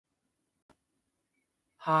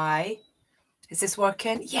Hi. Is this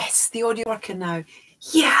working? Yes, the audio working now.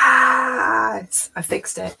 Yes, I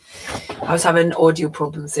fixed it. I was having audio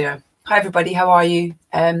problems there. Hi everybody, how are you?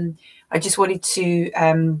 I just wanted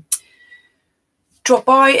to drop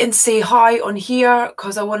by and say hi on here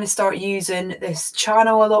because I want to start using this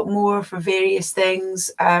channel a lot more for various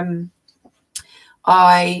things.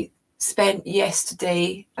 I spent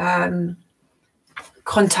yesterday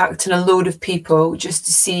contacting a load of people just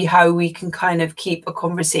to see how we can kind of keep a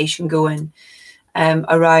conversation going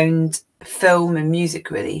around film and music,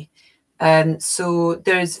 really. So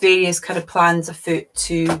there's various kind of plans afoot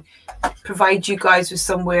to provide you guys with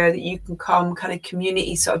somewhere that you can come, kind of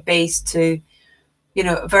community sort of based to, you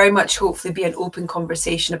know, very much hopefully be an open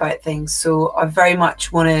conversation about things. So I very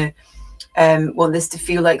much want this to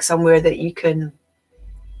feel like somewhere that you can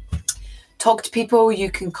talk to people, you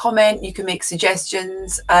can comment, you can make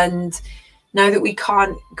suggestions. And now that we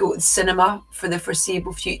can't go to the cinema for the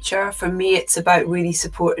foreseeable future, for me, it's about really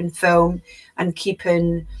supporting film and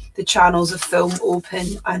keeping the channels of film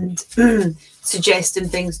open and suggesting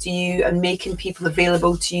things to you and making people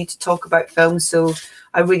available to you to talk about film. So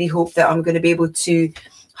I really hope that I'm going to be able to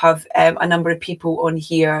have a number of people on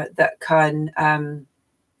here that can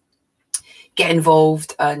get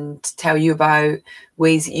involved and tell you about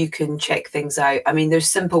ways that you can check things out. I mean, there's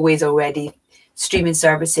simple ways already. Streaming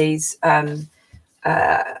services,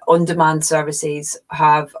 on-demand services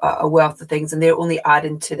have a wealth of things, and they're only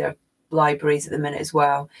adding to their libraries at the minute as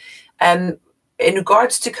well. In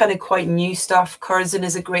regards to kind of quite new stuff, Curzon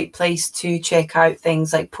is a great place to check out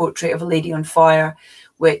things like Portrait of a Lady on Fire,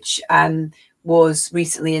 which was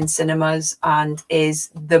recently in cinemas and is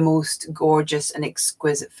the most gorgeous and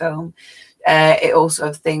exquisite film. It also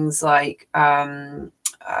has things like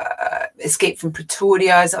Escape from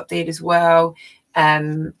Pretoria is up there as well.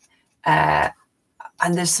 And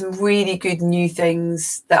there's some really good new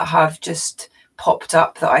things that have just popped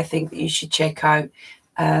up that I think that you should check out.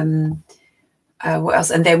 What else?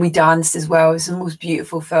 And Then We Danced as well. It's the most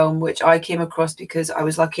beautiful film, which I came across because I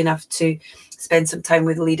was lucky enough to spend some time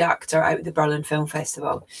with the lead actor out at the Berlin Film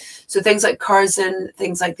Festival. So things like Curzon,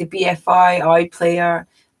 things like the BFI, iPlayer,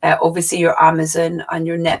 obviously your Amazon and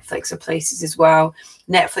your Netflix are places as well.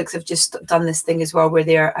 Netflix have just done this thing as well where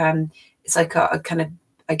they're it's like a kind of,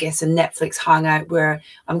 I guess, a Netflix hangout where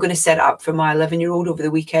I'm going to set it up for my 11-year-old over the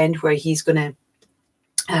weekend, where he's going to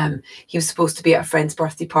he was supposed to be at a friend's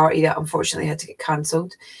birthday party that unfortunately had to get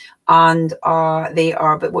cancelled, and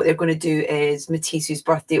but what they're going to do is Matisse, whose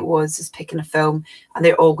birthday it was, is picking a film and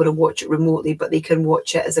they're all going to watch it remotely, but they can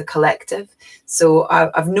watch it as a collective. So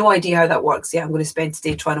I've no idea how that works yet. I'm going to spend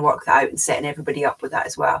today trying to work that out and setting everybody up with that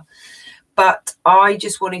as well. But I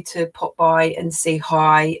just wanted to pop by and say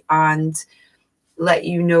hi and let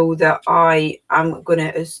you know that I am going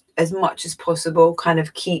to, as much as possible, kind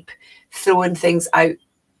of keep throwing things out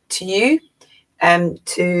to you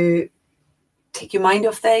to take your mind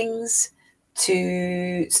off things,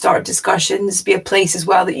 to start discussions, be a place as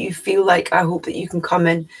well that you feel like I hope that you can come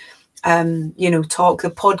and talk.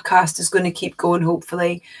 The podcast is going to keep going,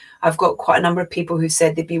 hopefully. I've got quite a number of people who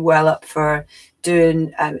said they'd be well up for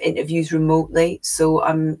doing interviews remotely, so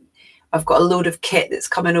I've got a load of kit that's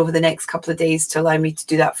coming over the next couple of days to allow me to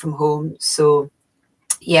do that from home. So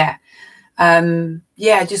yeah,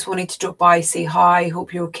 I just wanted to drop by, say hi,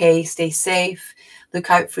 hope you're okay, stay safe, look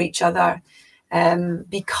out for each other,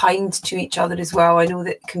 be kind to each other as well. I know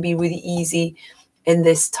that it can be really easy in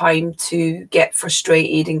this time to get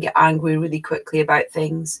frustrated and get angry really quickly about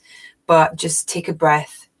things, but just take a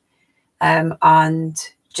breath and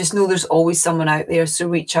just know there's always someone out there. So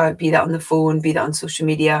reach out, be that on the phone, be that on social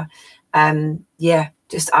media.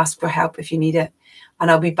 Just ask for help if you need it, and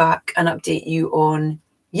I'll be back and update you on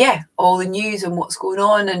all the news and what's going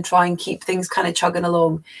on, and try and keep things kind of chugging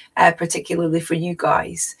along, particularly for you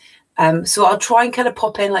guys. So I'll try and kind of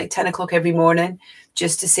pop in like 10 o'clock every morning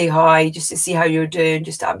just to say hi, just to see how you're doing,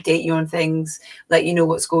 just to update you on things, let you know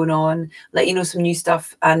what's going on, let you know some new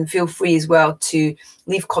stuff, and feel free as well to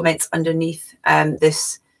leave comments underneath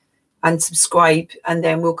this and subscribe, and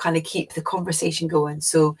then we'll kind of keep the conversation going.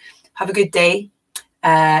 So have a good day,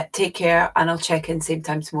 take care, and I'll check in same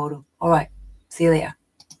time tomorrow. All right, see you later.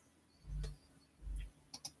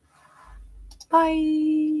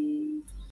 Bye.